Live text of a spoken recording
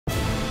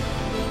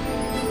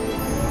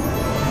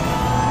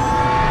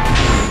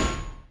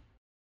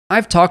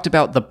I've talked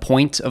about the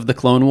point of the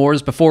Clone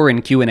Wars before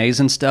in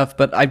Q&As and stuff,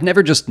 but I've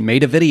never just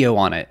made a video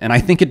on it, and I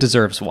think it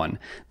deserves one.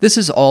 This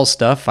is all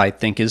stuff I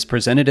think is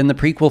presented in the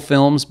prequel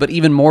films, but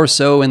even more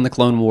so in the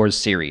Clone Wars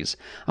series.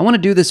 I want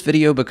to do this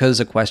video because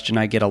a question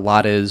I get a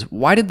lot is,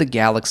 why did the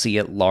galaxy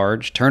at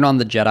large turn on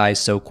the Jedi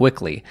so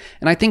quickly?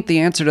 And I think the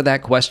answer to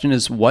that question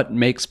is what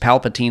makes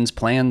Palpatine's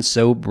plan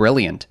so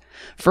brilliant.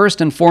 First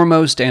and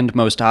foremost, and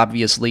most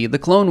obviously, the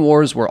Clone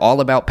Wars were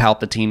all about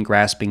Palpatine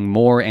grasping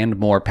more and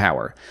more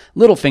power.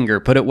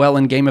 Littlefinger put it well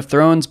in Game of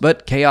Thrones,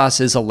 but chaos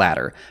is a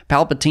ladder.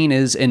 Palpatine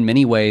is, in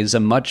many ways,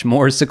 a much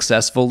more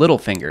successful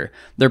Littlefinger.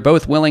 They're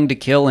both willing to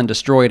kill and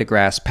destroy to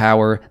grasp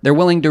power. They're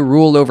willing to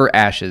rule over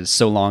ashes,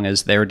 so long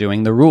as they're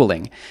doing the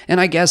ruling.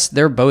 And I guess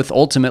they're both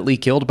ultimately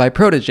killed by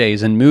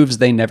protégés in moves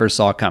they never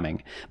saw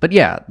coming. But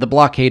yeah, the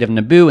blockade of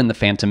Naboo in The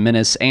Phantom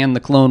Menace and the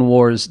Clone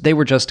Wars, they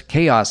were just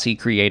chaos he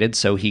created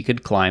so he could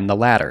climb the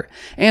ladder.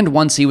 And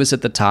once he was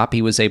at the top,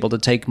 he was able to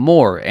take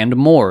more and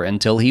more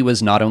until he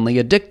was not only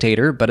a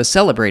dictator, but a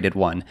celebrated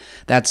one.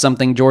 That's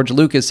something George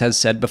Lucas has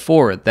said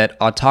before, that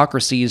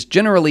autocracies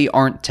generally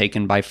aren't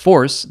taken by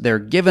force, they're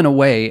given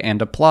away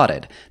and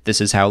applauded.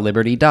 This is how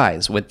liberty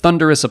dies, with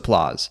thunderous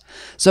applause.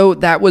 So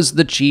that was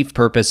the chief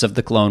purpose of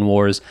the Clone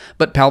Wars,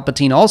 but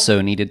Palpatine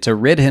also needed to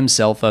rid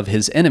himself of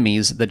his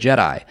enemies, the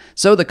Jedi.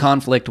 So the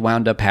conflict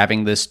wound up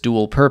having this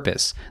dual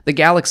purpose. The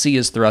galaxy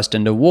is thrust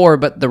into war,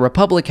 but the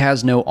Republic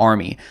has no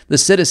army. The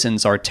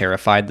citizens are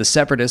terrified the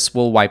Separatists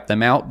will wipe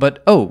them out,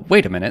 but oh,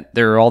 wait a minute,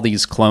 there are all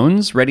these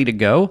clones ready to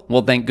go?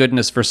 Well, thank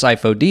goodness for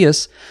Sifo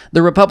Dyas.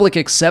 The Republic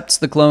accepts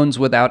the clones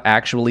without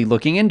actually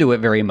looking into it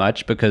very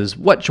much, because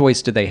what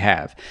choice do they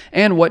have?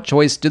 And what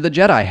choice do the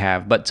Jedi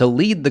have but to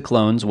lead the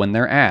clones when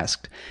they're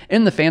asked?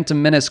 In The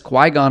Phantom Menace,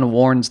 Qui-Gon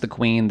warns the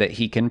Queen that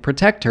he can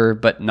protect her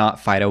but not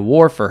fight a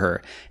war for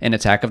her. In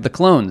Attack of the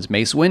Clones,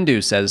 Mace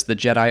Windu says the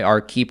Jedi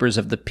are keepers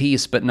of the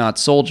peace but not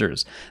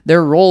soldiers.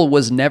 Their role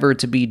was never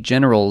to be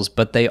generals,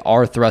 but they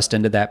are thrust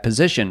into that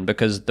position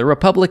because the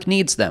Republic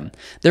needs them.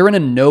 They're in a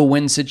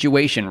no-win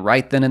situation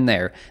right then and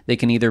there. They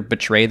can either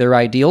betray their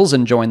ideals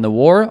and join the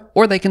war,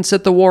 or they can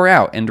sit the war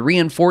out and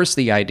reinforce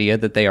the idea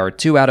that they are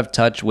too out of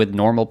touch with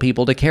normal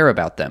people to care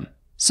about them.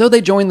 So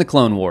they join the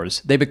Clone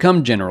Wars. They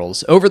become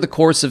generals. Over the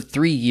course of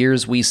 3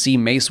 years, we see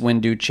Mace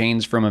Windu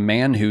change from a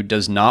man who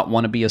does not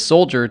want to be a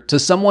soldier to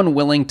someone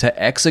willing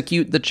to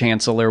execute the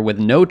Chancellor with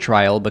no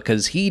trial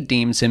because he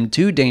deems him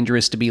too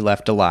dangerous to be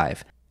left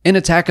alive. In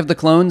Attack of the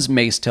Clones,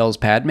 Mace tells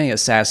Padme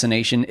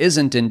assassination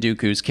isn't in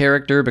Dooku's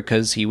character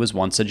because he was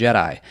once a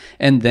Jedi.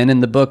 And then in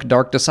the book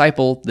Dark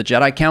Disciple, the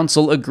Jedi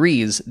Council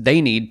agrees they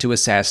need to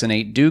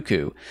assassinate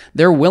Dooku.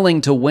 They're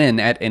willing to win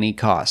at any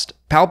cost.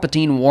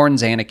 Palpatine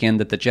warns Anakin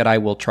that the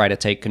Jedi will try to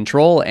take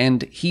control,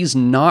 and he's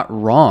not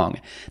wrong.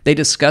 They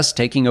discuss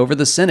taking over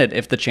the Senate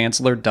if the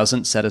Chancellor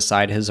doesn't set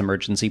aside his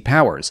emergency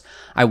powers.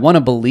 I want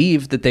to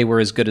believe that they were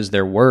as good as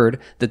their word,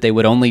 that they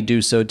would only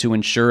do so to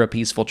ensure a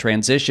peaceful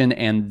transition,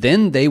 and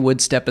then they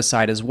would step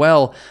aside as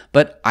well,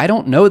 but I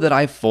don't know that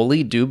I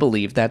fully do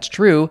believe that's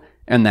true,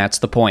 and that's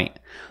the point.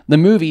 The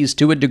movies,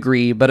 to a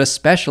degree, but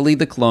especially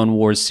the Clone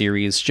Wars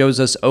series,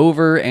 shows us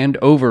over and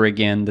over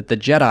again that the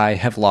Jedi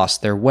have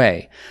lost their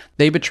way.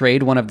 They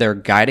betrayed one of their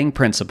guiding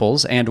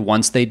principles, and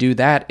once they do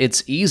that,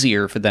 it's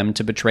easier for them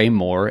to betray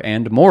more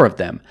and more of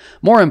them.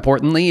 More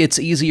importantly, it's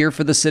easier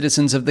for the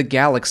citizens of the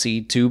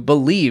galaxy to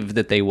believe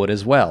that they would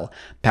as well.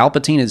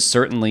 Palpatine is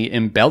certainly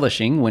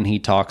embellishing when he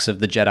talks of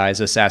the Jedi's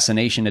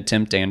assassination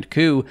attempt and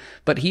coup,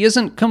 but he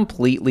isn't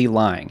completely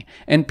lying,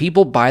 and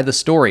people buy the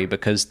story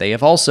because they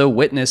have also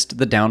witnessed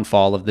the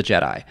downfall of the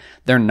Jedi.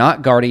 They're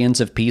not guardians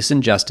of peace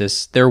and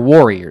justice, they're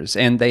warriors,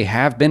 and they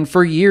have been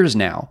for years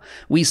now.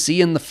 We see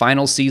in the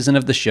final season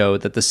of the show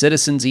that the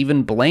citizens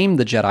even blame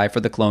the Jedi for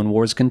the Clone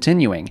Wars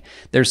continuing.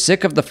 They're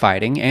sick of the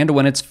fighting, and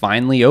when it's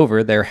finally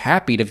over, they're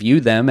happy to view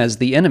them as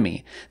the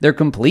enemy. They're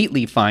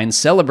completely fine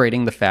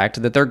celebrating the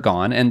fact that they're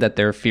gone and that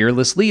their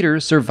fearless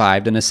leader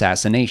survived an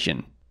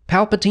assassination.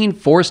 Palpatine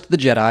forced the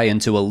Jedi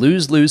into a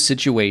lose-lose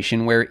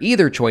situation where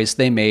either choice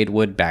they made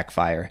would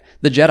backfire.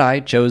 The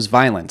Jedi chose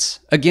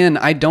violence. Again,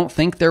 I don't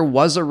think there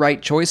was a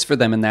right choice for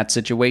them in that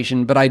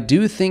situation, but I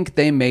do think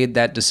they made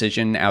that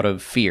decision out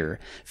of fear.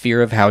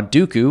 Fear of how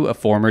Dooku, a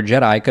former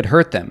Jedi, could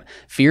hurt them.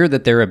 Fear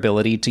that their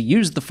ability to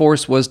use the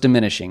Force was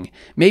diminishing.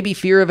 Maybe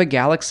fear of a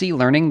galaxy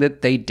learning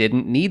that they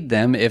didn't need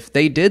them if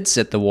they did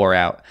sit the war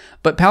out.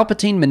 But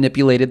Palpatine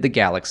manipulated the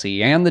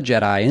galaxy and the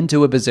Jedi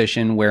into a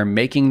position where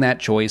making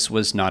that choice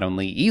was not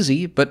only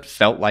easy, but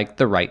felt like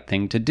the right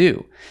thing to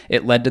do.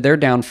 It led to their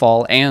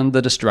downfall and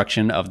the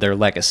destruction of their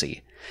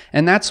legacy.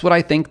 And that's what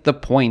I think the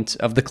point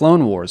of the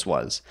Clone Wars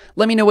was.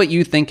 Let me know what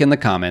you think in the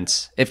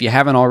comments. If you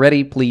haven't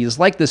already, please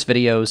like this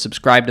video,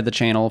 subscribe to the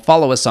channel,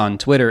 follow us on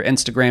Twitter,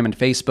 Instagram, and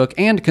Facebook,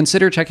 and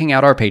consider checking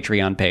out our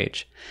Patreon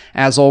page.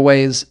 As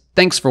always,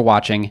 thanks for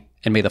watching,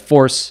 and may the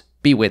Force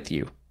be with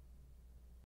you.